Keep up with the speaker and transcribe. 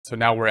So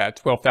now we're at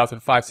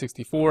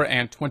 12,564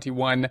 and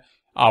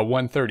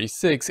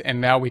 21,136,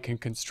 and now we can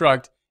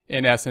construct,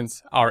 in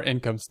essence, our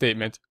income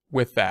statement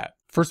with that.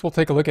 First, we'll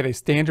take a look at a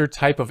standard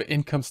type of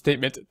income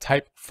statement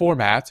type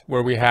format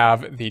where we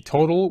have the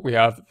total, we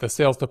have the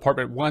sales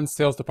department 1,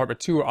 sales department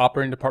 2,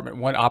 operating department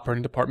 1,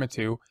 operating department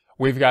 2.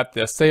 We've got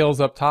the sales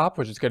up top,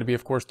 which is going to be,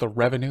 of course, the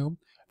revenue,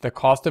 the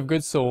cost of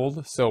goods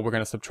sold. So we're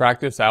going to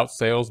subtract this out,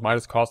 sales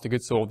minus cost of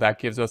goods sold. That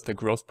gives us the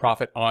gross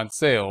profit on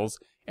sales.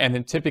 And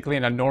then typically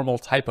in a normal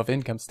type of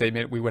income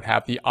statement, we would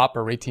have the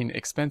operating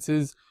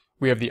expenses.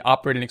 We have the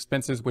operating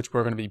expenses, which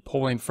we're going to be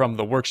pulling from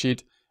the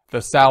worksheet,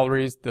 the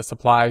salaries, the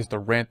supplies, the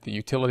rent, the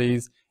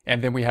utilities,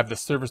 and then we have the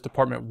service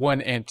department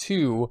 1 and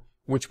 2,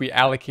 which we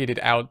allocated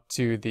out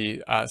to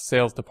the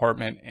sales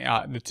department,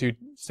 the two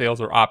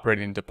sales or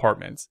operating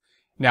departments.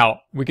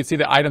 Now, we can see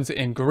the items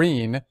in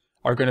green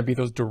are going to be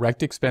those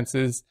direct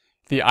expenses.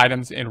 The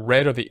items in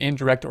red are the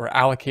indirect or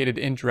allocated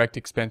indirect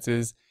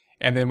expenses.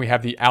 And then we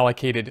have the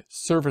allocated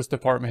service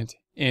department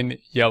in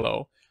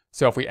yellow.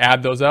 So if we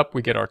add those up,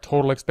 we get our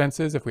total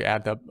expenses. If we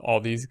add up all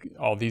these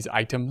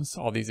items,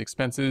 all these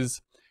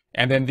expenses,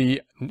 and then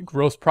the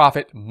gross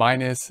profit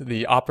minus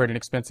the operating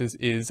expenses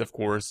is, of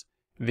course,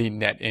 the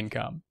net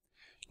income.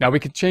 Now we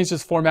can change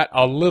this format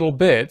a little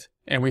bit,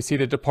 and we see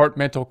the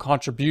departmental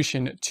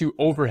contribution to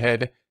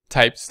overhead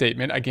type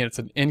statement. Again, it's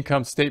an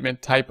income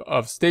statement type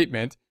of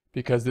statement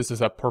because this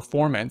is a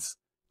performance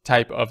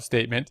type of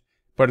statement,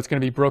 but it's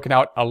going to be broken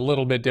out a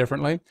little bit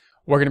differently.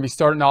 We're going to be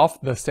starting off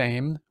the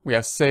same. We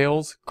have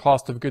sales,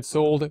 cost of goods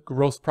sold,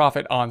 gross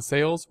profit on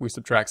sales. We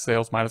subtract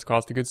sales minus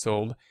cost of goods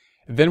sold.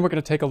 Then we're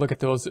going to take a look at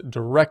those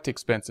direct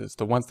expenses,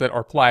 the ones that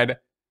are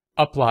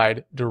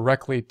applied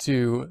directly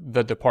to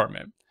the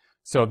department.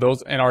 So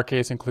those in our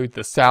case include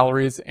the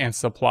salaries and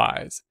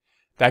supplies.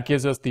 That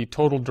gives us the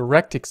total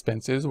direct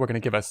expenses. We're going to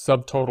give a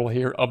subtotal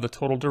here of the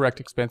total direct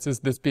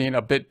expenses, this being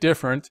a bit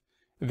different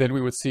than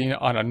we would see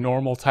on a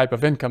normal type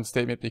of income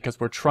statement because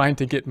we're trying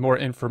to get more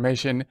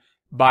information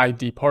by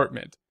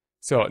department.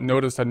 So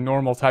notice a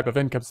normal type of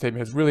income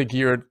statement is really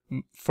geared,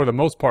 for the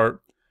most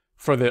part,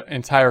 for the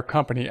entire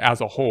company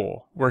as a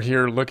whole. We're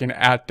here looking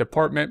at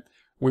department.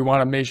 We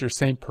want to measure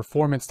same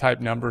performance type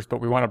numbers, but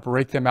we want to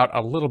break them out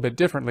a little bit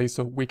differently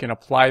so we can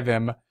apply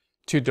them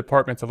to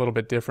departments a little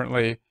bit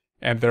differently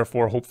and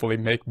therefore hopefully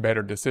make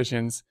better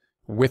decisions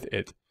with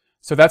it.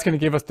 So that's going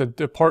to give us the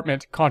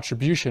department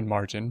contribution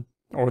margin,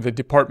 or the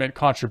department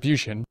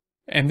contribution.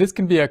 And this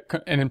can be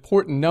an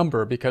important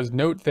number because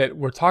note that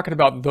we're talking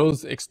about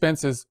those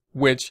expenses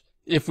which,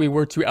 if we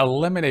were to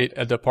eliminate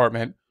a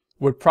department,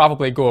 would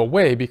probably go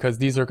away because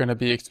these are going to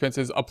be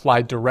expenses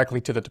applied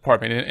directly to the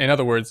department. In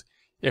other words,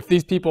 if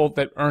these people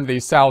that earn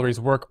these salaries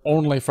work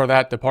only for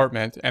that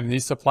department and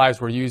these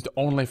supplies were used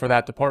only for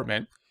that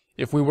department,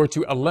 if we were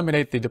to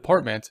eliminate the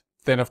department,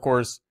 then of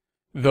course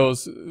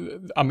those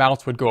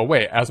amounts would go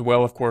away, as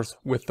well, of course,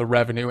 with the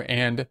revenue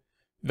and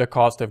the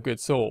cost of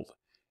goods sold.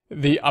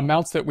 The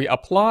amounts that we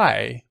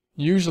apply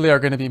usually are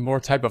going to be more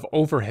type of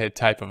overhead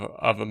type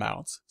of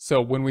amounts.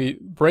 So when we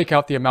break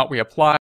out the amount we apply